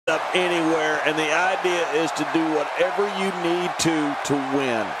up anywhere, and the idea is to do whatever you need to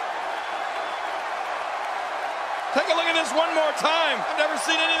win. Take a look at this one more time. I've never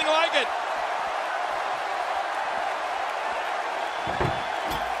seen anything like it.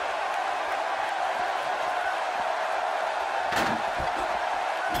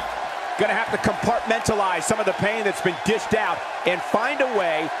 Gonna have to compartmentalize some of the pain that's been dished out and find a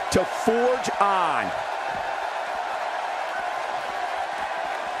way to forge on.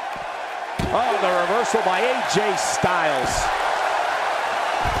 Oh, the reversal by AJ Styles.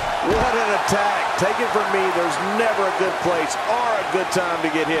 What an attack. Take it from me, there's never a good place or a good time to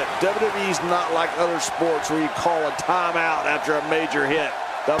get hit. WWE's not like other sports where you call a timeout after a major hit.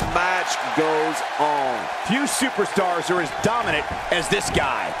 The match goes on. Few superstars are as dominant as this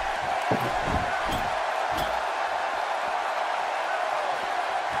guy.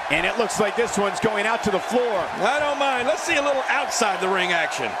 And it looks like this one's going out to the floor. I don't mind. Let's see a little outside the ring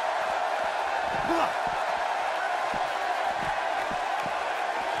action.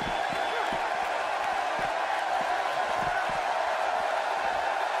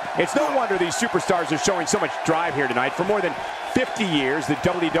 It's no wonder these superstars are showing so much drive here tonight. For more than 50 years, the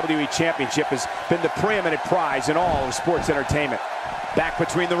WWE Championship has been the preeminent prize in all of sports entertainment. Back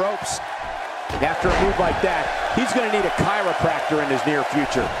between the ropes. After a move like that, he's going to need a chiropractor in his near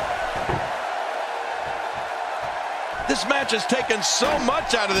future. This match has taken so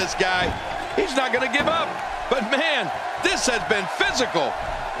much out of this guy. He's not going to give up. But man, this has been physical.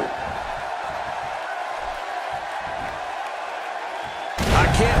 I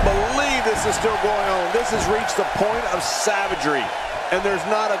can't believe this is still going on. This has reached the point of savagery, and there's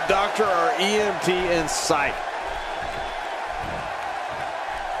not a doctor or EMT in sight.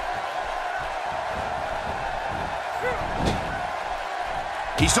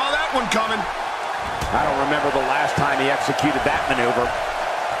 He saw that one coming. I don't remember the last time he executed that maneuver.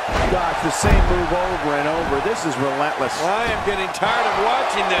 Gosh, the same move over and over. This is relentless. I am getting tired of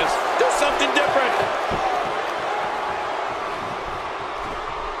watching this. Do something different.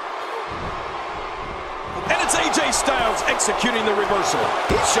 And it's AJ Styles executing the reversal.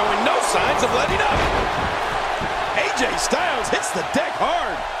 He's showing no signs of letting up. AJ Styles hits the deck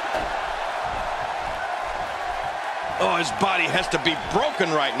hard. Oh, his body has to be broken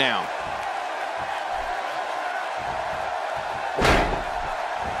right now.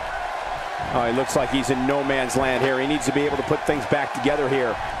 Oh, he looks like he's in no man's land here. He needs to be able to put things back together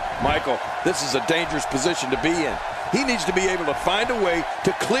here. Michael, this is a dangerous position to be in. He needs to be able to find a way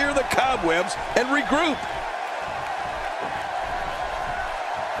to clear the cobwebs and regroup.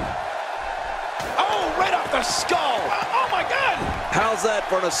 Oh, right off the skull. Oh, my God. How's that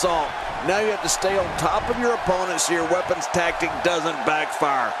for an assault? Now you have to stay on top of your opponent so your weapons tactic doesn't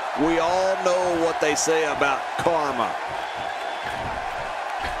backfire. We all know what they say about karma.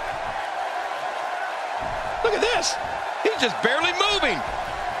 Look at this. He's just barely moving.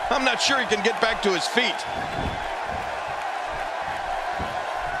 I'm not sure he can get back to his feet.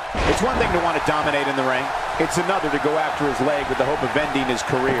 It's one thing to want to dominate in the ring. It's another to go after his leg with the hope of ending his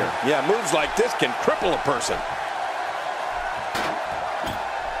career. Yeah, moves like this can cripple a person.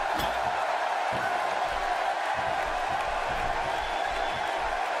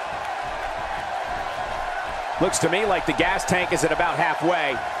 Looks to me like the gas tank is at about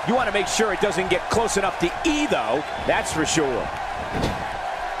halfway. You want to make sure it doesn't get close enough to E, though. That's for sure.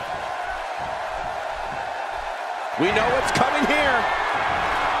 We know what's coming here.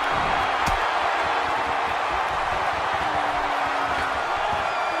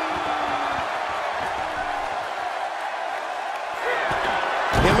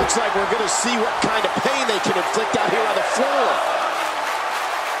 It looks like we're going to see what kind of pain they can inflict out here on the floor.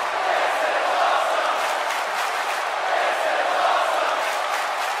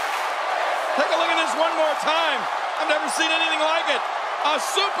 One more time. I've never seen anything like it. A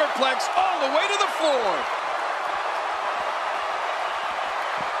superplex all the way to the floor.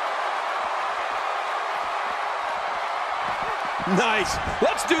 Nice.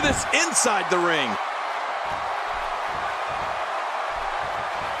 Let's do this inside the ring.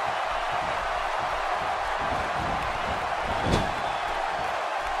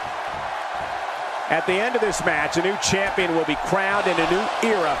 At the end of this match, a new champion will be crowned and a new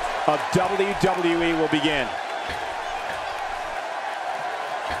era of WWE will begin.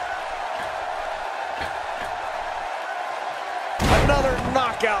 Another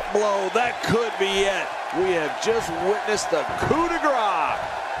knockout blow. That could be it. We have just witnessed the coup de grace.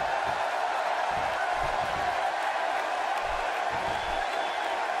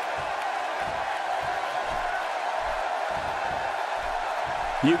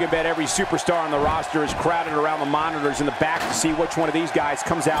 You can bet every superstar on the roster is crowded around the monitors in the back to see which one of these guys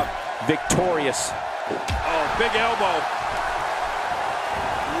comes out victorious. Oh, big elbow.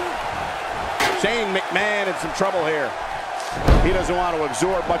 Shane McMahon in some trouble here. He doesn't want to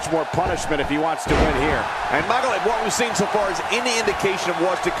absorb much more punishment if he wants to win here. And Michael, if what we've seen so far is any indication of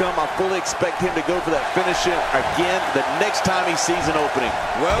what's to come, I fully expect him to go for that finish again the next time he sees an opening.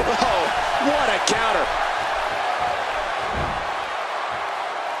 Well, oh, what a counter.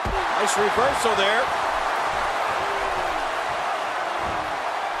 Nice reversal there.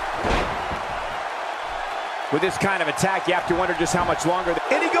 With this kind of attack, you have to wonder just how much longer.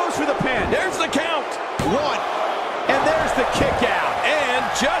 And he goes for the pin. There's the count. One. And there's the kick out. And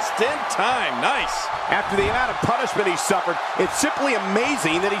just in time. Nice. After the amount of punishment he suffered, it's simply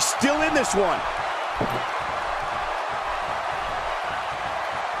amazing that he's still in this one.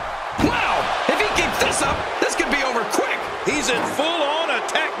 Wow! If he keeps this up, this could be over quick. He's in full-on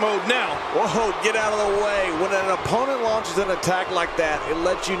attack mode now. Whoa, get out of the way. When an opponent launches an attack like that, it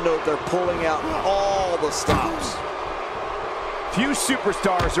lets you know they're pulling out all the stops. Few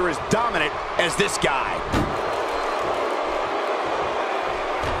superstars are as dominant as this guy.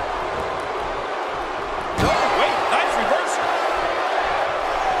 Oh, wait, nice reversal.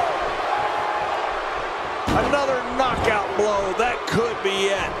 Another knockout blow. That could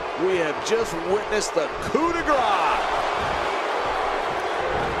be it. We have just witnessed the coup de grace.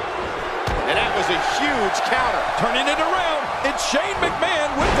 And that was a huge counter. Turning it around, it's Shane McMahon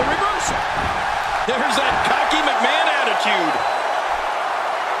with the reversal. There's that cocky McMahon attitude.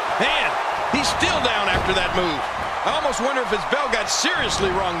 Man, he's still down after that move. I almost wonder if his bell got seriously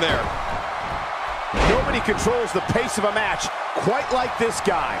wrong there. Nobody controls the pace of a match quite like this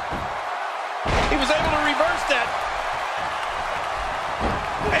guy. He was able to reverse that.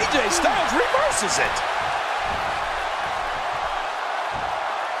 AJ Styles reverses it.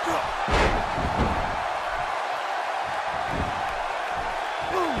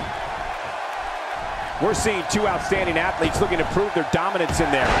 We're seeing two outstanding athletes looking to prove their dominance in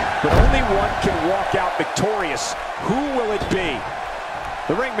there. But only one can walk out victorious. Who will it be?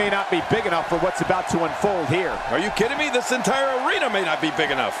 The ring may not be big enough for what's about to unfold here. Are you kidding me? This entire arena may not be big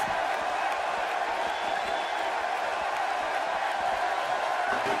enough.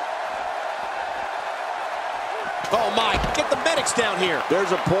 Oh, my. Get the medics down here.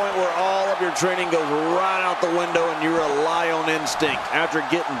 There's a point where all of your training goes right out the window and you rely on instinct. After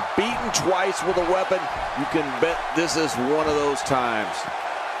getting beaten twice with a weapon, you can bet this is one of those times.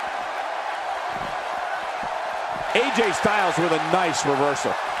 AJ Styles with a nice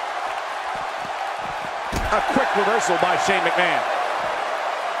reversal. A quick reversal by Shane McMahon.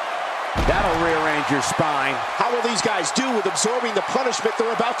 That'll rearrange your spine. How will these guys do with absorbing the punishment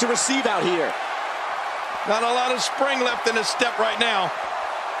they're about to receive out here? Not a lot of spring left in his step right now.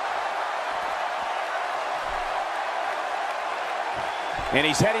 And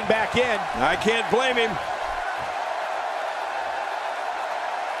he's heading back in. I can't blame him.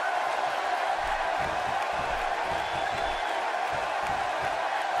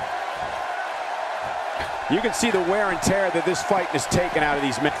 You can see the wear and tear that this fight has taken out of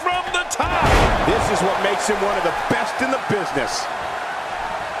these men. From the top! This is what makes him one of the best in the business.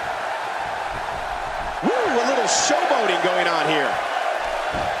 Woo, a little showboating going on here.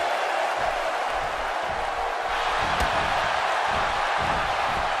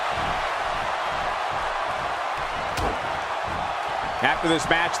 After this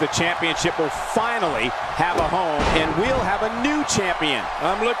match, the championship will finally have a home, and we'll have a new champion.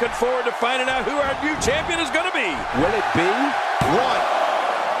 I'm looking forward to finding out who our new champion is going to be. Will it be?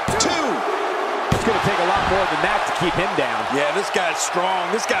 1, 2. It's going to take a lot more than that to keep him down. Yeah, this guy's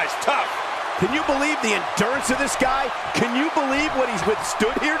strong. This guy's tough. Can you believe the endurance of this guy? Can you believe what he's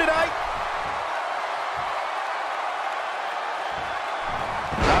withstood here tonight?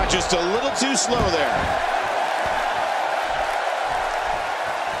 Just a little too slow there.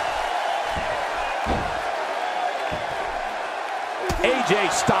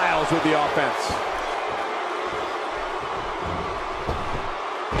 AJ Styles with the offense.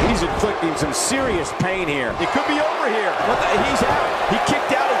 He's inflicting some serious pain here. It could be over here. He's out. He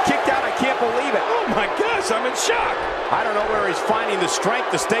kicked out. I can't believe it. Oh my gosh, I'm in shock. I don't know where he's finding the strength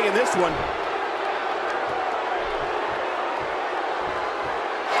to stay in this one.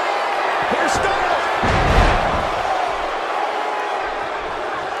 Here's Styles.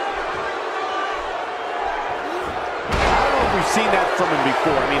 I don't know if we've seen that from him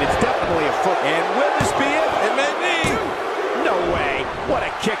before. I mean, it's definitely a foot. And will this be it? It may be. No way. What a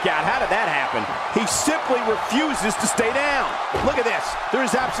kick out. How did that happen? He simply refuses to stay down. Look at this. There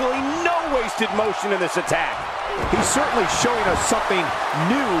is absolutely no wasted motion in this attack. He's certainly showing us something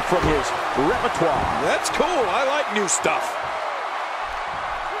new from his repertoire. That's cool. I like new stuff.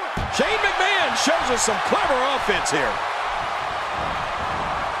 Shane McMahon shows us some clever offense here.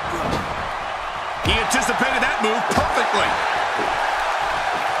 He anticipated that move perfectly.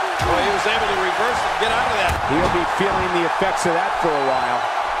 Well, he was able to reverse and get out of that. He'll be feeling the effects of that for a while.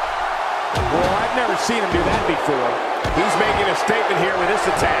 Well, I've never seen him do that before. He's making a statement here with this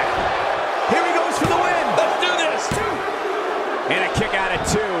attack. Here he goes for the win. Let's do this. And a kick out at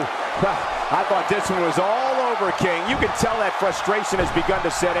 2. Well, I thought this one was all over, King. You can tell that frustration has begun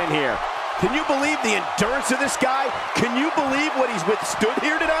to set in here. Can you believe the endurance of this guy? Can you believe what he's withstood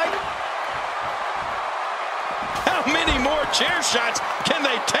here tonight? How many more chair shots can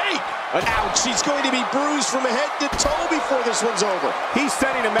they take? Ouch, he's going to be bruised from head to toe before this one's over. He's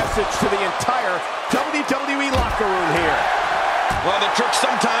sending a message to the entire WWE locker room here. Well, the trick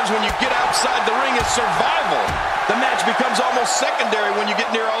sometimes when you get outside the ring is survival. The match becomes almost secondary when you get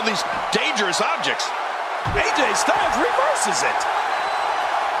near all these dangerous objects. AJ Styles reverses it.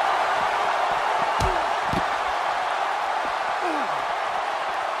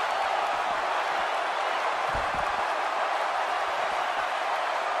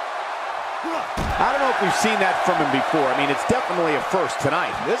 I don't know if we've seen that from him before. I mean, it's definitely a first tonight.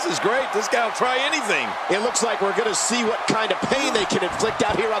 This is great. This guy will try anything. It looks like we're going to see what kind of pain they can inflict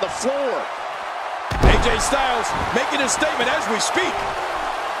out here on the floor. AJ Styles making a statement as we speak.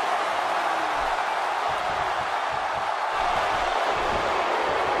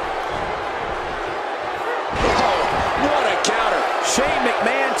 Oh, what a counter. Shane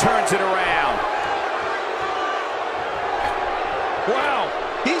McMahon turns it around. Wow,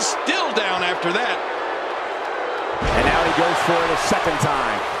 he's still down after that. And now he goes for it a second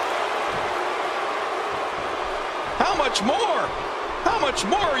time. How much more? How much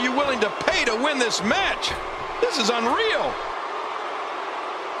more are you willing to pay to win this match? This is unreal.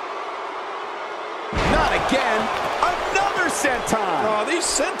 Not again. Another senton. Oh, these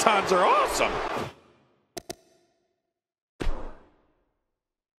sentons are awesome.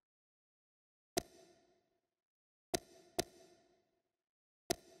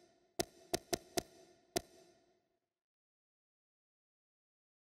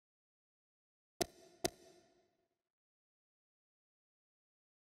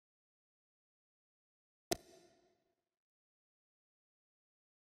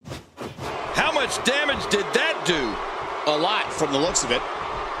 How much damage did that do? A lot from the looks of it.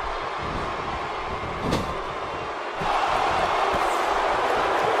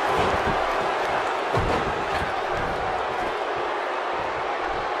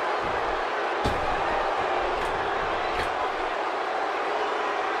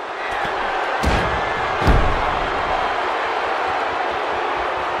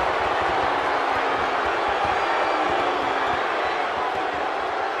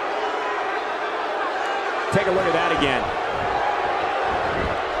 Take a look at that again.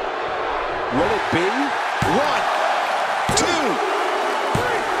 Will it be? 1, 2,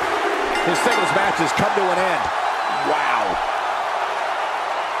 3. His singles match has come to an end. Wow.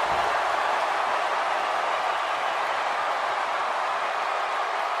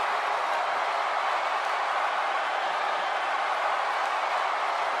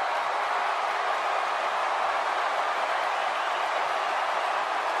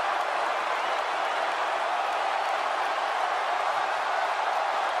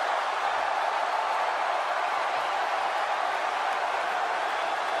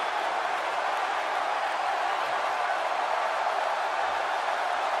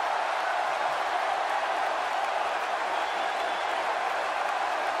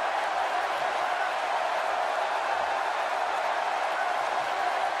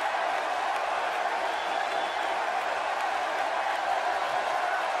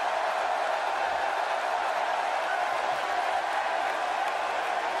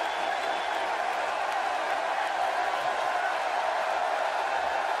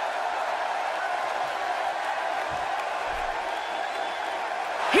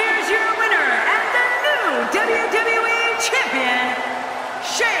 WWE Champion,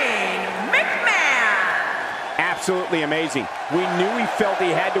 Shane McMahon. Absolutely amazing. We knew he felt he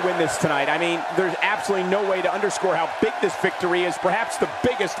had to win this tonight. I mean, there's absolutely no way to underscore how big this victory is, perhaps the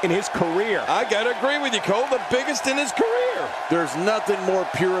biggest in his career. I gotta agree with you, Cole, the biggest in his career. There's nothing more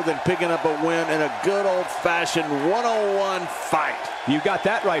pure than picking up a win in a good old-fashioned one-on-one fight. You got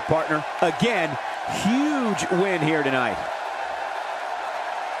that right, partner. Again, huge win here tonight.